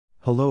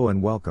Hello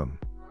and welcome.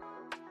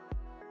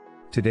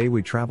 Today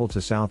we travel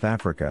to South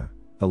Africa,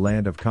 a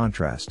land of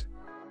contrast.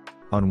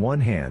 On one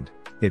hand,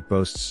 it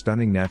boasts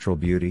stunning natural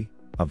beauty,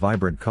 a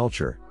vibrant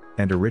culture,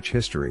 and a rich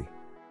history.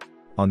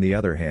 On the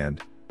other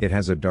hand, it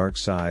has a dark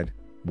side,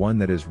 one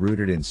that is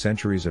rooted in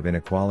centuries of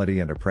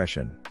inequality and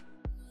oppression.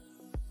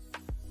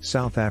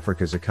 South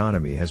Africa's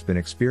economy has been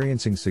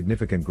experiencing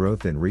significant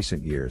growth in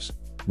recent years,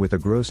 with a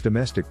gross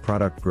domestic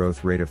product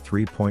growth rate of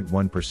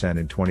 3.1%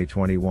 in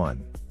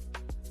 2021.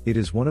 It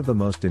is one of the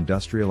most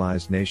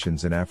industrialized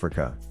nations in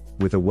Africa,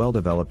 with a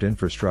well-developed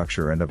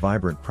infrastructure and a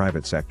vibrant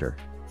private sector.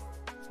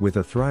 With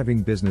a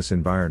thriving business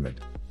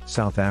environment,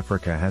 South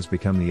Africa has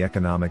become the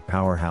economic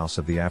powerhouse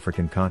of the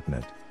African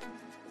continent.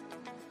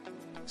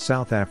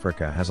 South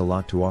Africa has a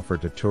lot to offer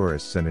to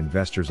tourists and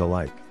investors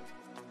alike.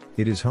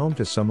 It is home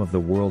to some of the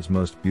world's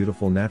most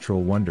beautiful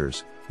natural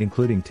wonders,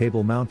 including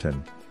Table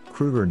Mountain,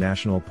 Kruger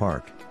National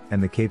Park,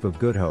 and the Cape of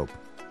Good Hope.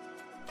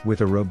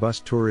 With a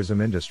robust tourism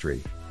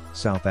industry,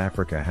 South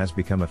Africa has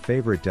become a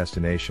favorite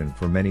destination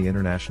for many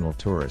international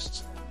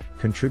tourists,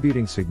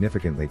 contributing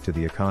significantly to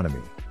the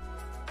economy.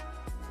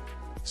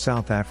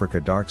 South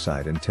Africa's dark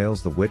side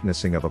entails the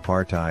witnessing of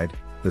apartheid,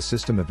 the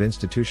system of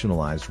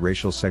institutionalized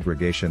racial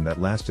segregation that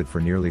lasted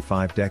for nearly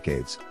 5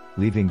 decades,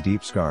 leaving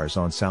deep scars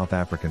on South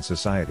African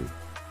society.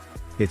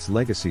 Its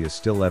legacy is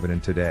still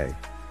evident today,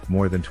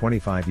 more than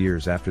 25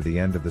 years after the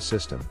end of the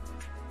system.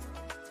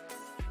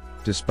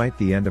 Despite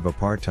the end of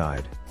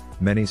apartheid,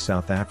 many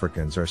South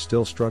Africans are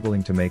still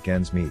struggling to make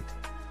ends meet.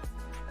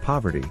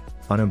 Poverty,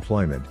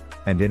 unemployment,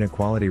 and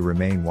inequality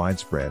remain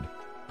widespread,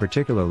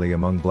 particularly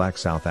among Black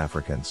South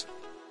Africans.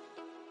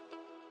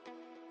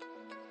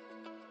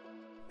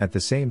 At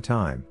the same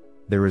time,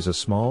 there is a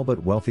small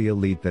but wealthy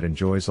elite that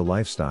enjoys a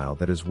lifestyle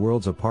that is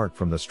worlds apart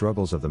from the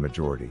struggles of the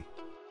majority.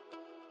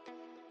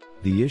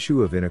 The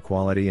issue of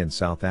inequality in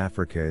South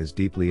Africa is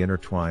deeply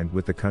intertwined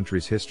with the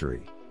country's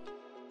history.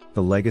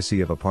 The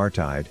legacy of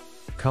apartheid,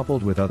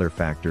 coupled with other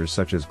factors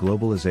such as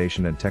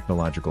globalization and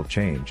technological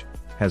change,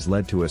 has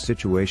led to a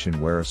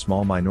situation where a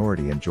small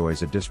minority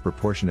enjoys a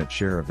disproportionate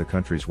share of the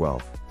country's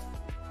wealth.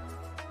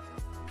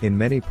 In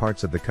many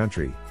parts of the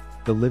country,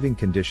 the living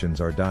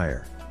conditions are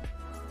dire.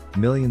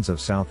 Millions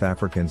of South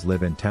Africans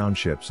live in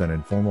townships and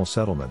informal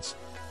settlements,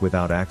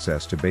 without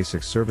access to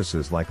basic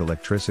services like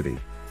electricity,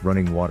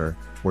 running water,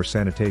 or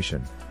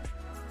sanitation.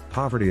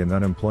 Poverty and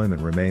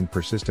unemployment remain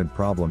persistent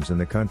problems in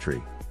the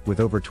country, with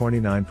over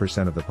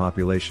 29% of the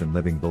population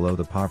living below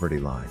the poverty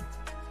line.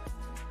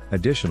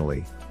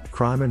 Additionally,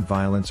 crime and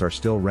violence are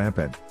still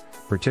rampant,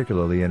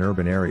 particularly in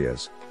urban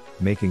areas,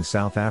 making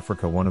South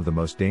Africa one of the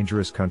most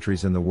dangerous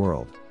countries in the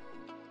world.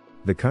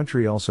 The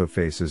country also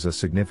faces a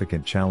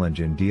significant challenge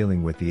in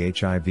dealing with the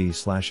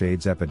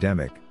HIV/AIDS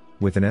epidemic,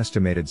 with an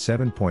estimated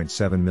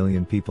 7.7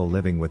 million people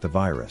living with the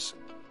virus.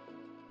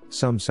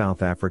 Some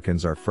South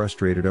Africans are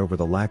frustrated over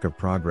the lack of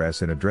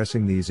progress in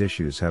addressing these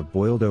issues, have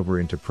boiled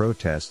over into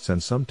protests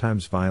and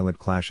sometimes violent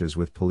clashes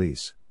with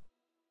police.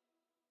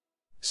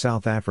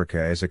 South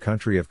Africa is a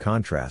country of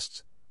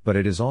contrasts, but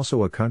it is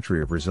also a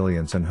country of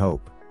resilience and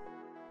hope.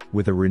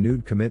 With a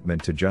renewed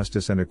commitment to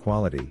justice and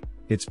equality,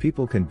 its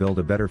people can build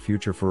a better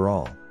future for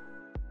all.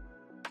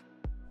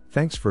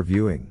 Thanks for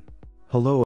viewing. Hello.